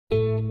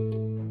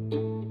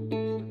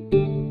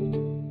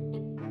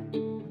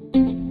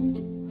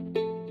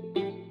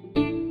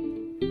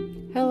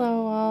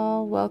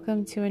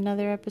welcome to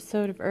another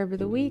episode of Herb of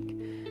the Week.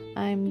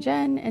 I'm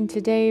Jen, and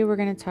today we're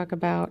going to talk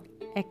about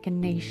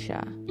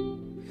echinacea.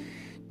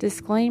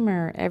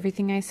 Disclaimer,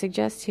 everything I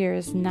suggest here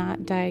is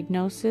not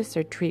diagnosis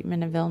or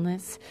treatment of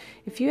illness.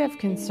 If you have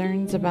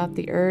concerns about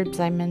the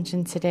herbs I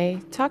mentioned today,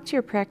 talk to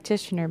your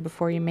practitioner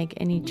before you make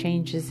any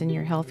changes in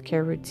your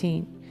healthcare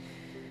routine.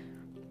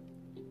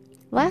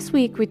 Last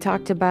week we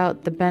talked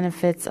about the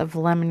benefits of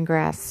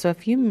lemongrass, so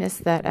if you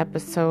missed that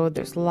episode,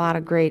 there's a lot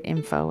of great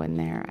info in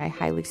there. I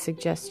highly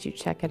suggest you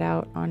check it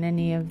out on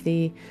any of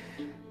the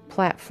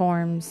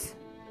platforms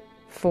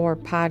for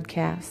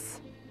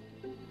podcasts.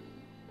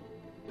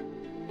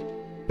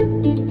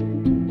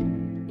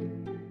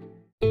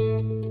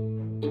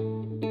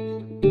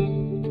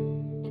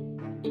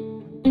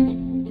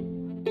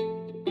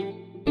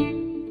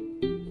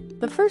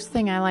 The first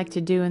thing I like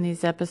to do in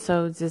these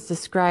episodes is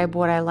describe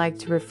what I like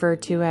to refer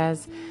to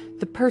as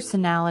the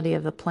personality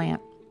of the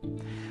plant.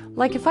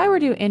 Like if I were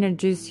to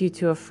introduce you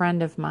to a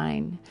friend of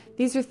mine,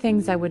 these are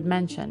things I would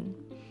mention.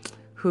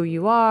 Who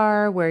you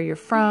are, where you're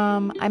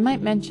from. I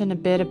might mention a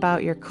bit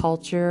about your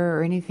culture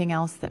or anything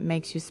else that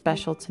makes you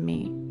special to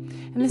me.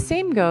 And the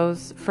same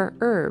goes for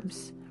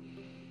herbs.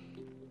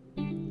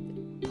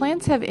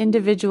 Plants have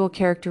individual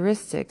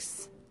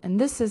characteristics, and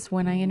this is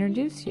when I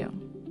introduce you.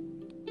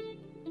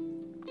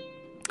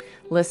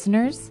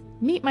 Listeners,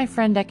 meet my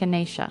friend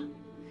Echinacea.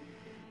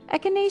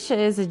 Echinacea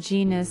is a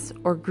genus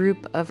or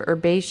group of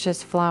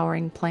herbaceous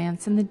flowering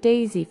plants in the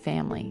daisy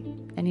family.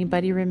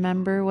 Anybody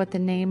remember what the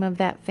name of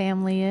that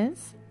family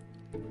is?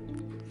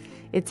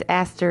 It's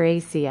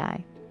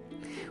Asteraceae.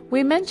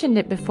 We mentioned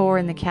it before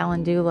in the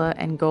calendula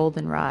and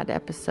goldenrod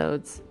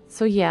episodes,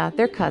 so yeah,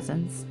 they're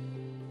cousins.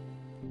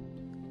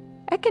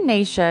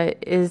 Echinacea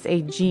is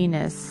a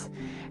genus.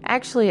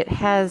 Actually, it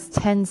has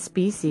 10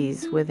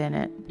 species within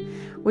it,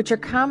 which are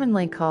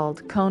commonly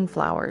called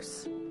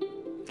coneflowers.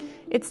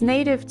 It's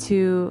native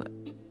to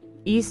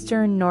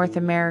eastern North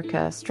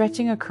America,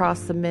 stretching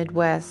across the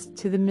Midwest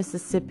to the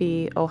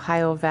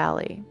Mississippi-Ohio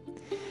Valley,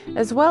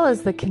 as well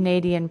as the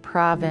Canadian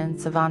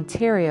province of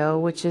Ontario,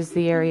 which is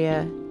the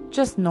area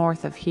just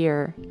north of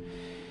here.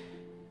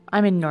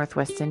 I'm in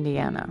Northwest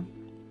Indiana,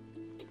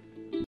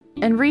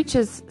 and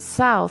reaches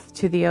south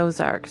to the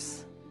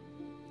Ozarks.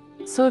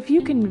 So if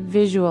you can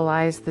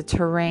visualize the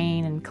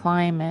terrain and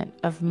climate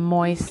of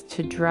moist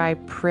to dry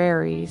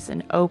prairies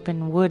and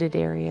open wooded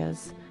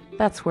areas,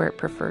 that's where it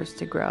prefers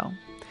to grow.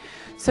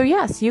 So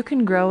yes, you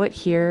can grow it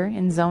here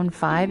in Zone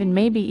 5 and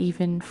maybe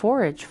even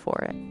forage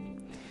for it.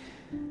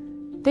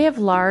 They have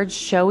large,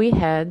 showy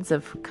heads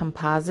of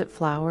composite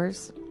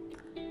flowers,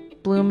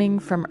 blooming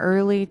from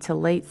early to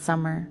late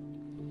summer.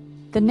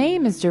 The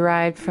name is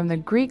derived from the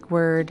Greek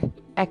word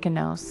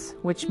echinos,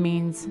 which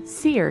means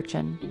sea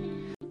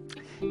urchin,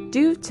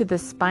 due to the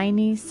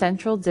spiny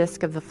central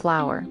disc of the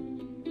flower.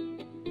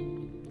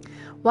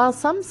 While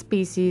some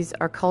species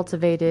are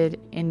cultivated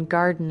in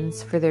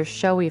gardens for their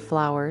showy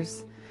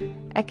flowers,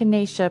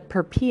 Echinacea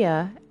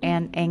purpurea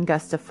and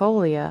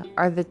angustifolia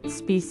are the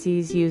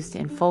species used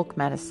in folk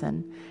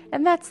medicine,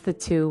 and that's the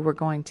two we're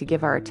going to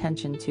give our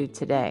attention to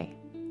today.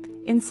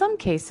 In some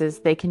cases,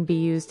 they can be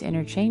used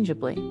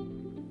interchangeably.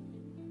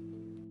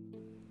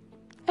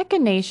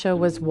 Echinacea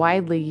was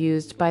widely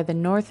used by the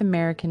North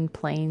American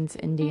Plains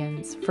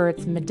Indians for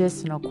its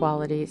medicinal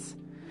qualities.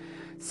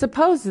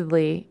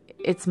 Supposedly,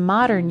 its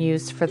modern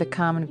use for the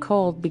common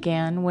cold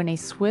began when a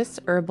Swiss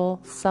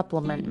herbal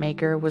supplement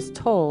maker was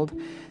told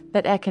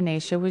that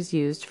echinacea was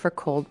used for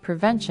cold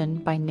prevention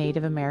by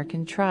Native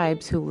American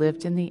tribes who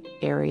lived in the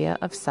area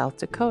of South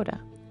Dakota.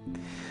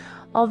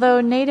 Although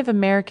Native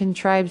American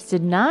tribes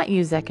did not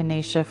use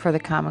echinacea for the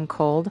common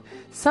cold,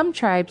 some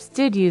tribes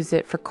did use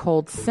it for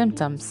cold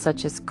symptoms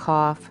such as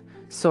cough,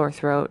 sore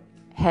throat,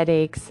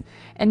 headaches,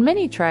 and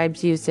many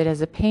tribes used it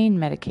as a pain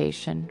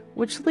medication,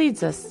 which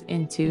leads us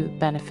into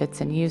benefits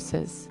and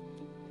uses.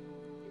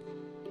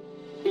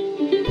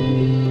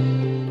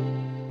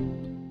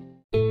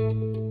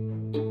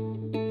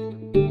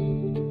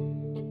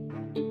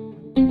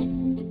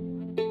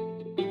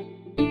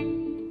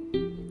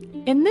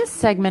 In this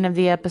segment of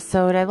the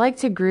episode, I like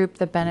to group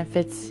the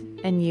benefits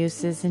and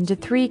uses into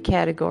 3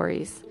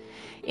 categories: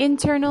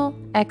 internal,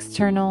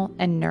 external,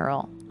 and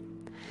neural.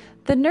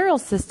 The neural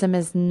system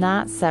is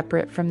not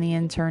separate from the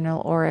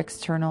internal or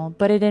external,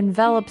 but it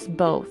envelops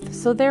both,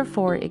 so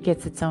therefore it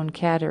gets its own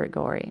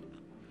category.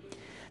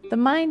 The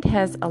mind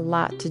has a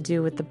lot to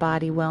do with the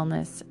body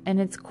wellness, and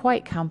it's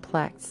quite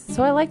complex,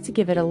 so I like to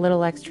give it a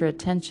little extra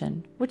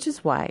attention, which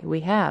is why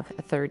we have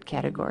a 3rd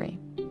category.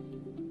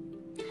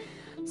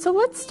 So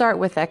let's start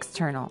with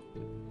external.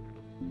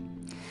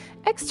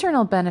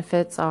 External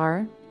benefits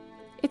are,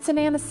 it's an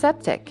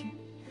antiseptic.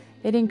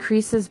 It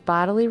increases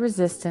bodily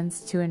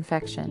resistance to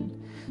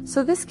infection.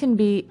 So this can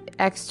be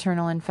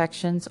external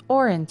infections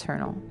or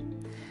internal.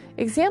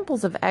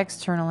 Examples of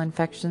external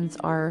infections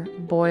are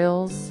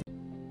boils,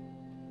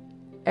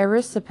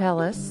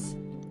 erysipelas,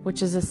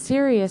 which is a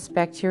serious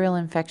bacterial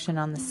infection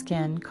on the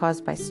skin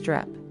caused by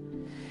strep.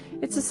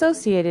 It's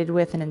associated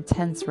with an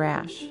intense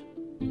rash.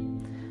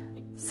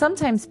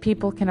 Sometimes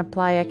people can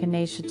apply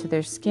echinacea to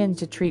their skin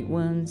to treat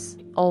wounds,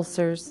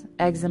 ulcers,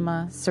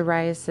 eczema,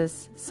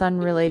 psoriasis,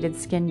 sun-related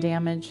skin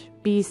damage,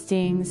 bee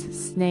stings,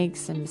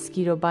 snakes and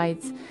mosquito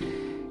bites,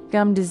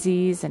 gum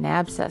disease, and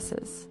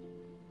abscesses.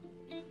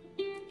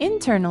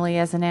 Internally,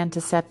 as an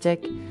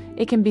antiseptic,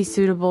 it can be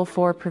suitable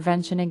for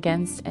prevention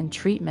against and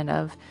treatment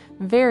of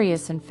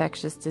various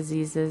infectious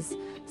diseases,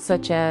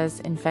 such as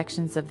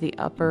infections of the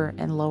upper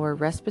and lower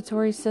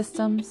respiratory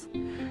systems,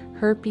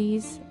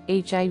 herpes,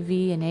 HIV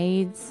and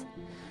AIDS,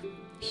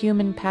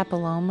 human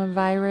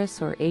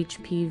papillomavirus or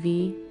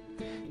HPV,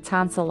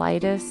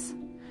 tonsillitis,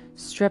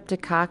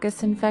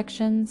 streptococcus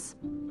infections,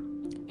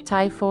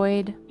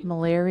 typhoid,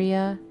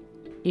 malaria,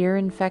 ear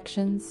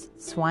infections,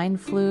 swine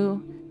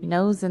flu,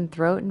 nose and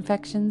throat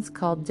infections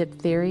called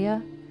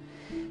diphtheria,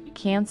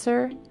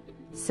 cancer,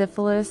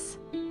 syphilis,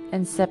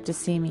 and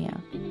septicemia.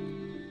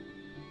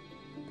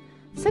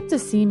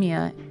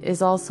 Septicemia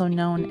is also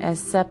known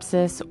as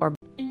sepsis or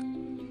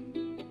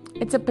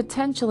it's a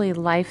potentially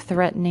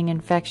life-threatening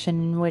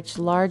infection in which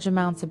large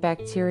amounts of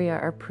bacteria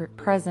are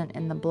present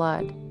in the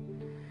blood.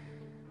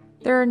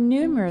 There are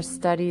numerous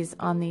studies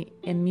on the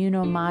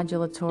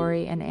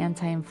immunomodulatory and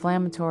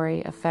anti-inflammatory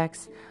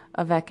effects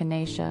of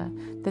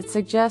echinacea that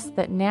suggest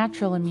that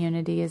natural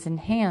immunity is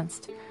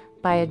enhanced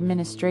by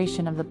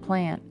administration of the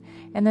plant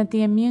and that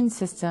the immune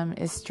system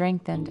is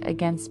strengthened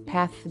against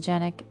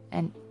pathogenic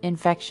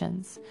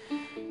infections.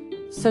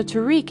 So to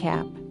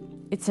recap,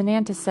 it's an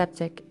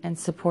antiseptic and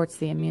supports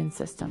the immune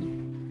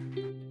system.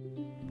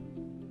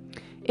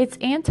 It's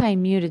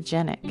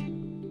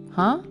anti-mutagenic.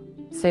 Huh?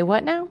 Say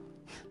what now?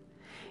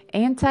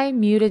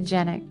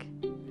 Anti-mutagenic.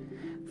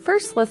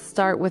 First, let's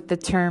start with the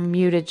term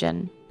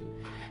mutagen.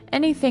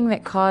 Anything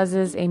that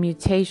causes a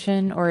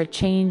mutation or a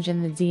change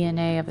in the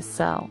DNA of a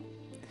cell.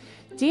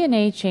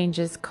 DNA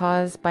changes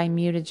caused by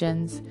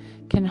mutagens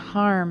can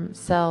harm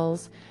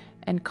cells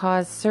and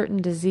cause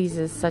certain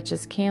diseases such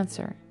as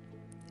cancer.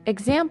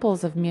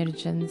 Examples of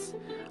mutagens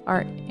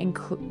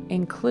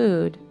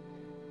include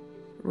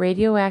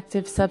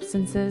radioactive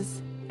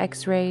substances,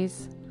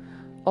 X-rays,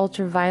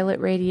 ultraviolet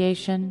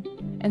radiation,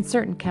 and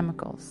certain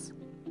chemicals.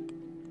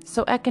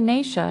 So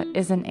echinacea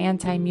is an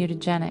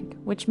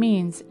anti-mutagenic, which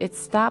means it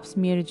stops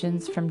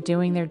mutagens from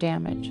doing their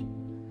damage.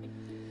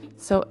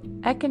 So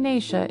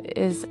echinacea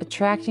is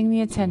attracting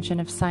the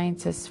attention of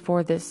scientists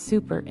for this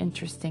super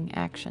interesting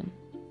action.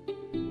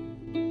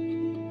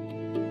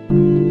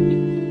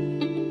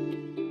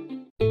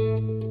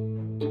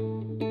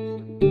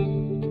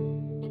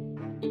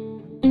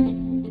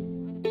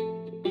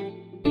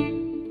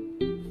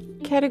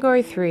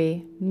 Category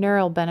 3,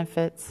 Neural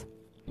Benefits.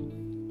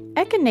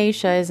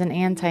 Echinacea is an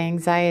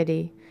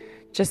anti-anxiety.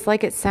 Just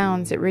like it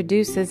sounds, it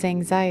reduces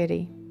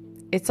anxiety.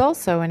 It's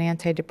also an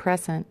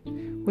antidepressant,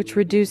 which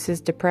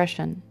reduces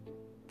depression.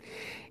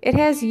 It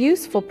has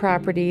useful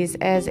properties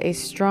as a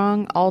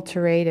strong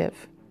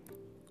alterative.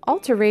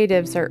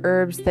 Alteratives are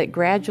herbs that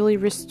gradually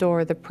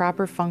restore the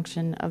proper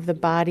function of the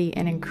body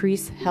and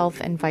increase health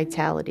and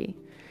vitality.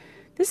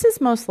 This is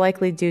most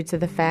likely due to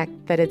the fact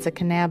that it's a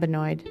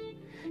cannabinoid.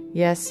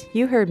 Yes,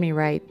 you heard me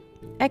right.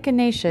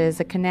 Echinacea is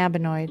a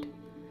cannabinoid.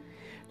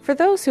 For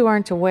those who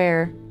aren't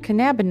aware,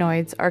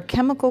 cannabinoids are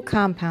chemical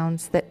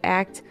compounds that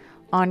act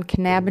on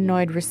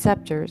cannabinoid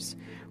receptors,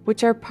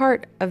 which are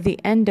part of the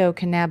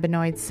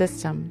endocannabinoid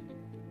system,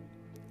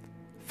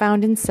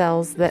 found in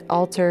cells that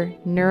alter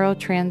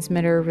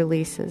neurotransmitter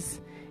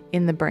releases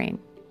in the brain.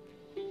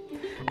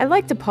 I'd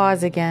like to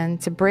pause again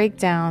to break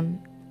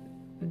down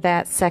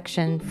that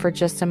section for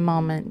just a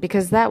moment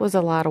because that was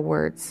a lot of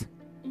words.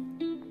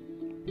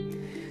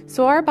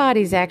 So our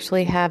bodies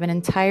actually have an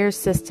entire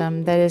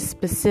system that is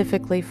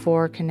specifically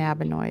for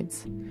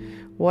cannabinoids.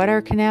 What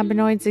are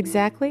cannabinoids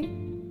exactly?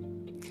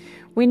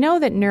 We know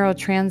what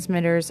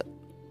neurotransmitters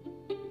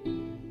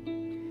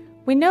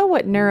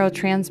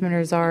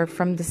are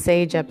from the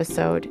SAGE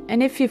episode,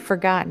 and if you've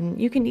forgotten,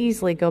 you can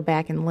easily go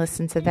back and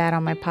listen to that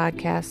on my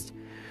podcast,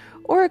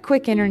 or a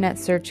quick internet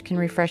search can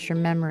refresh your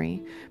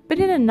memory. But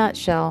in a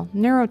nutshell,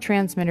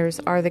 neurotransmitters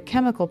are the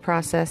chemical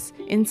process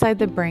inside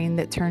the brain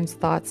that turns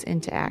thoughts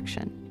into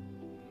action.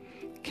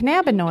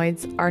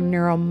 Cannabinoids are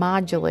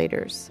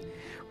neuromodulators,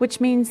 which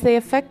means they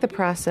affect the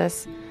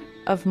process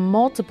of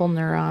multiple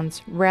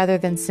neurons rather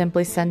than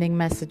simply sending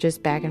messages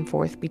back and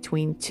forth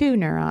between two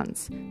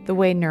neurons, the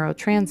way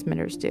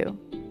neurotransmitters do.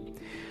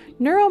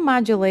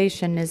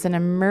 Neuromodulation is an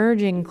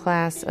emerging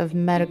class of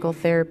medical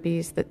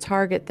therapies that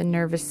target the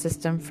nervous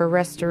system for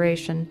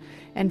restoration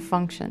and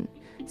function,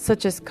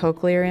 such as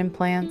cochlear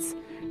implants,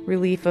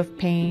 relief of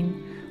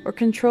pain, or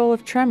control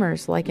of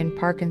tremors like in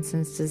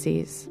Parkinson's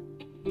disease.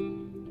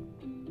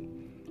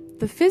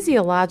 The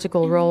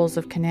physiological roles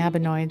of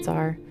cannabinoids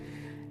are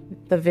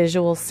the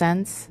visual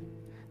sense,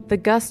 the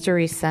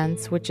gustatory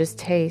sense, which is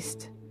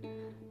taste,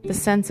 the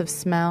sense of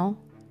smell,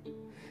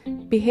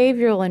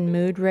 behavioral and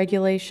mood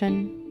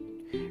regulation,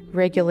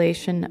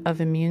 regulation of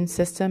immune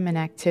system and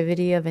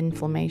activity of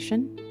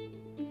inflammation,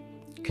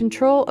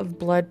 control of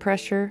blood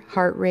pressure,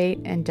 heart rate,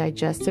 and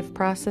digestive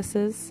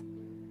processes,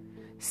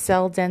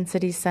 cell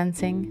density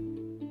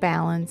sensing,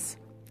 balance,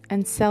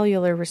 and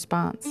cellular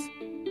response.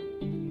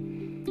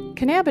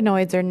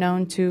 Cannabinoids are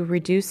known to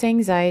reduce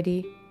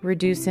anxiety,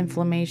 reduce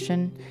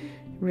inflammation,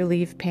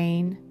 relieve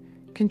pain,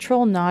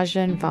 control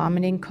nausea and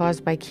vomiting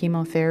caused by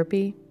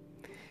chemotherapy,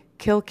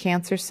 kill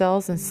cancer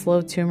cells and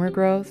slow tumor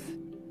growth,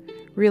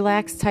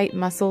 relax tight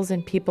muscles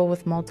in people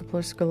with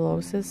multiple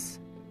sclerosis,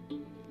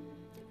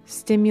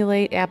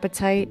 stimulate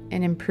appetite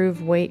and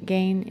improve weight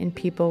gain in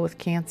people with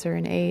cancer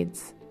and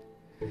AIDS.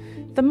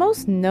 The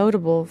most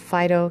notable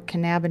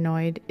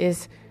phytocannabinoid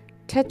is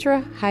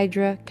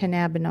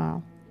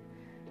tetrahydrocannabinol,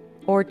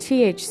 or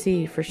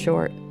THC for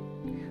short,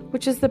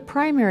 which is the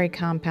primary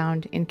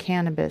compound in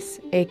cannabis,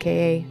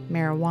 aka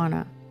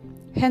marijuana,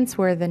 hence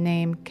where the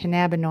name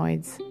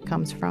cannabinoids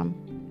comes from.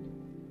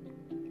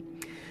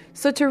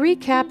 So to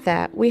recap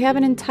that, we have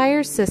an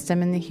entire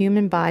system in the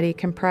human body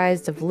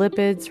comprised of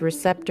lipids,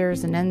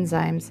 receptors, and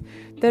enzymes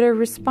that are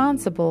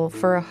responsible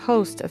for a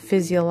host of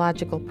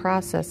physiological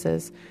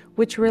processes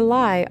which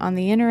rely on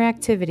the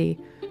interactivity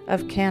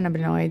of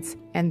cannabinoids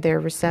and their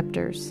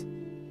receptors.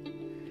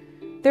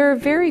 There are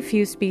very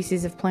few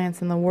species of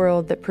plants in the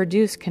world that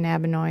produce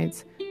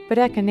cannabinoids, but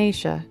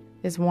Echinacea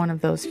is one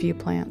of those few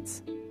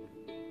plants.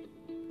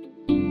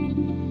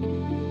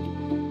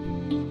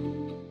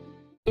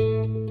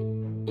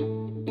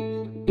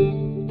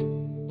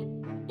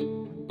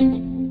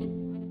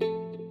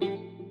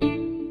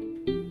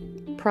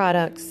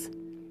 Products.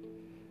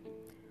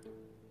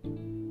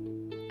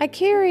 I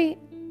carry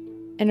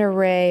an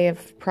array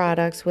of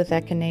products with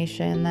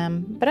Echinacea in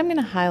them, but I'm going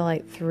to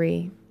highlight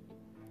 3.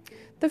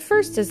 The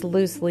first is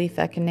loose leaf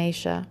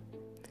Echinacea.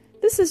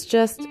 This is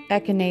just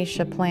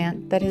Echinacea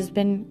plant that has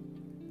been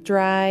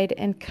dried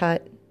and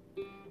cut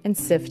and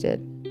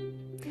sifted.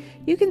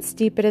 You can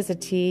steep it as a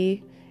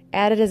tea,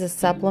 add it as a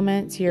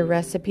supplement to your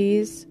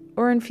recipes,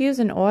 or infuse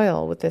an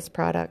oil with this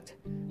product.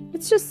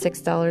 It's just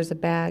 $6 a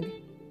bag.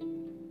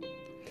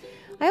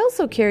 I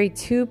also carry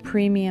 2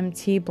 premium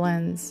tea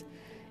blends,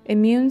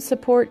 Immune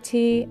Support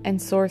Tea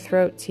and Sore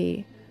Throat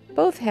Tea.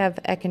 Both have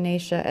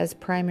Echinacea as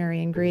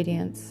primary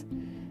ingredients.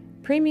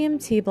 Premium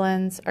tea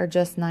blends are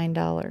just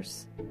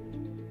 $9.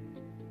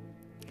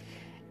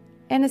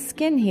 And a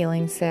skin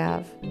healing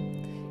salve.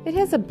 It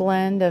has a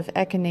blend of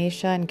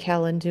Echinacea and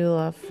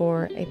Calendula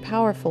for a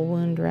powerful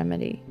wound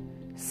remedy.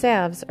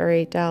 Salves are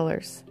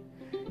 $8.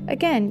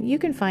 Again, you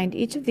can find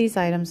each of these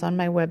items on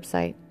my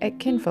website at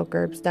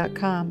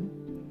kinfolkherbs.com.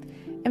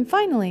 And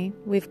finally,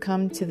 we've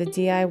come to the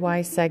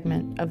DIY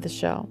segment of the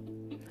show.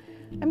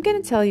 I'm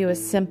going to tell you a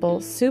simple,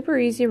 super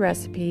easy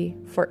recipe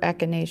for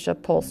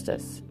Echinacea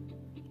poultice.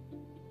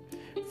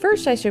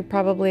 First, I should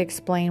probably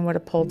explain what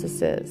a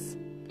poultice is.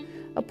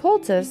 A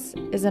poultice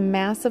is a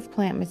mass of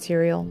plant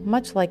material,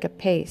 much like a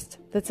paste,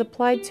 that's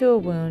applied to a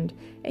wound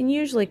and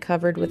usually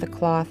covered with a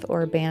cloth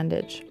or a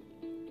bandage.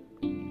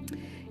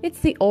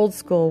 It's the old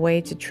school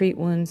way to treat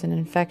wounds and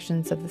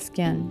infections of the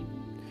skin.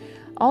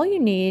 All you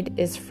need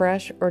is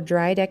fresh or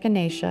dried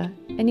Echinacea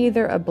and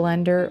either a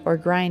blender or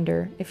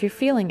grinder. If you're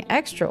feeling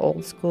extra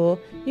old school,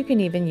 you can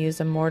even use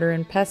a mortar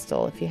and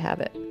pestle if you have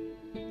it.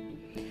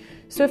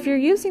 So if you're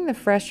using the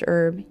fresh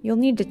herb, you'll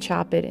need to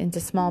chop it into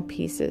small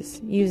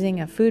pieces using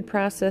a food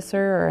processor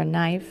or a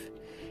knife.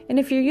 And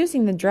if you're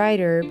using the dried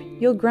herb,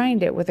 you'll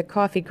grind it with a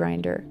coffee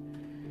grinder.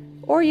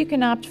 Or you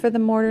can opt for the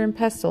mortar and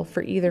pestle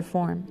for either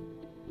form.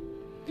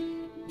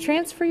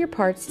 Transfer your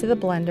parts to the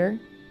blender.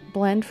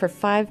 Blend for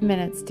 5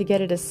 minutes to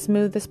get it as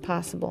smooth as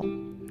possible.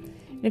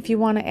 And if you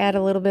want to add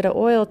a little bit of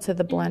oil to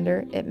the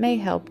blender, it may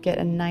help get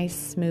a nice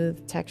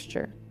smooth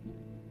texture.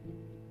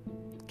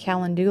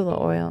 Calendula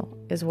oil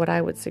is what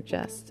I would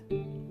suggest.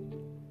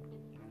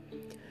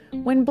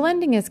 When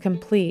blending is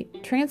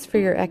complete, transfer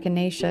your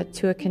Echinacea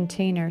to a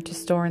container to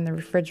store in the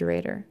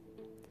refrigerator.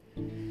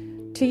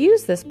 To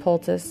use this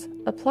poultice,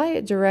 apply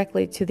it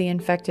directly to the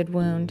infected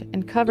wound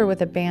and cover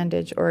with a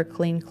bandage or a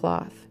clean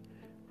cloth.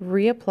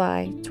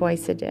 Reapply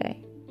twice a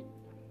day.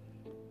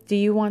 Do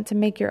you want to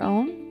make your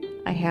own?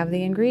 I have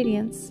the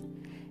ingredients.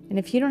 And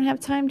if you don't have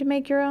time to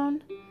make your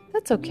own,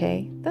 that's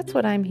okay. That's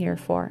what I'm here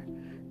for.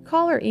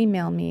 Call or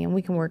email me and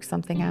we can work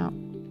something out.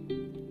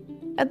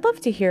 I'd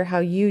love to hear how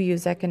you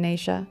use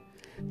Echinacea.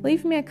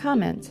 Leave me a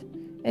comment.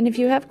 And if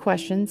you have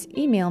questions,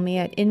 email me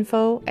at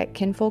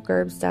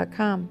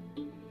info@kinfolkherbs.com.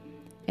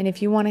 And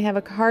if you want to have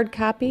a hard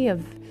copy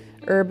of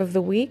Herb of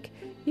the Week,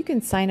 you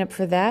can sign up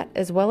for that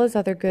as well as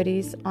other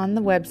goodies on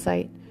the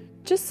website.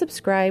 Just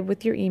subscribe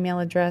with your email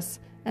address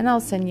and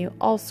I'll send you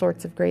all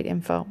sorts of great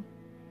info.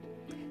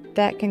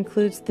 That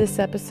concludes this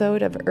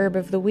episode of Herb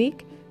of the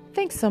Week.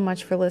 Thanks so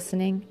much for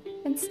listening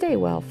and stay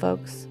well,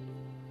 folks.